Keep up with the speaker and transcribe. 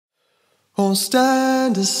Oh,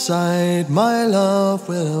 stand aside, my love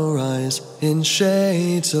will arise in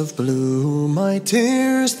shades of blue. My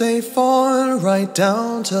tears, they fall right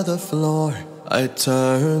down to the floor. I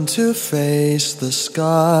turn to face the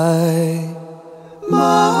sky.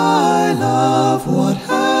 My love, what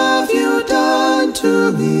have you done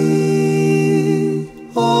to me?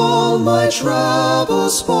 All my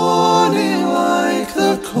troubles spawning like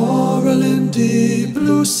the coral in deep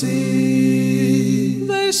blue sea.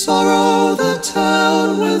 They sorrow the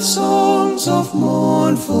town with songs of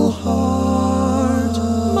mournful heart.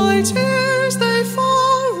 My tears, they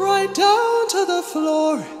fall right down to the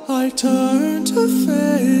floor. I turn to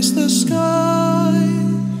face the sky.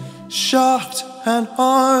 Shocked and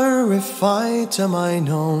horrified am I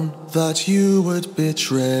known that you would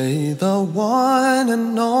betray the one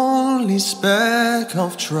and only speck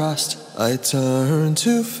of trust. I turn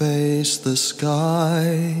to face the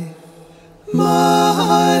sky.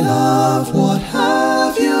 My love, what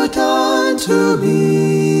have you done to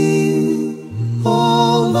me?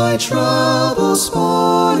 All my troubles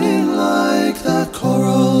spawning like the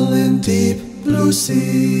coral in deep blue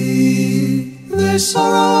sea. They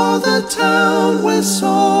sorrow the town with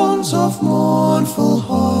songs of mournful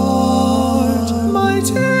heart. My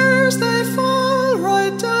tears, they fall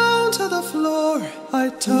right down to the floor. I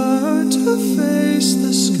turn to face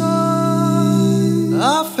the sky.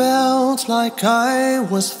 I felt like I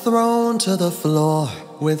was thrown to the floor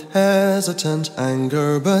with hesitant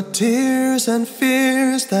anger, but tears and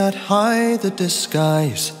fears that hide the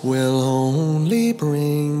disguise will only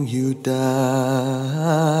bring you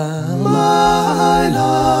down. My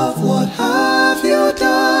love, what have you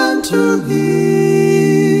done to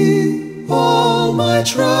me? All my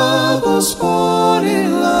troubles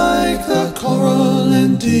spawning like the coral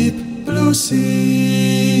in deep blue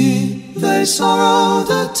sea. They sorrow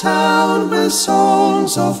the town with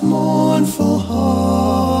songs of mournful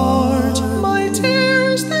heart. My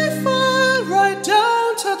tears, they fall right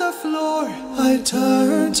down to the floor. I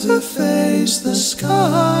turn to face the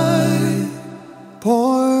sky.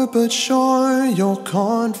 Poor but sure, your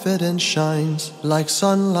confidence shines like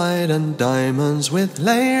sunlight and diamonds with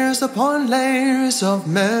layers upon layers of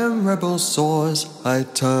memorable sores. I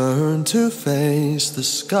turn to face the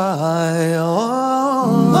sky.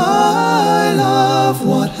 Oh, my love,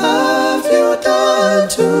 what have you done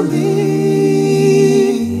to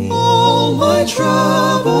me? All my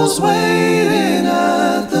troubles waiting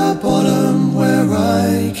at the bottom where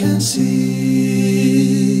I can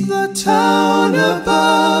see the town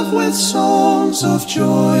above with songs of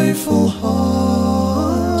joyful heart.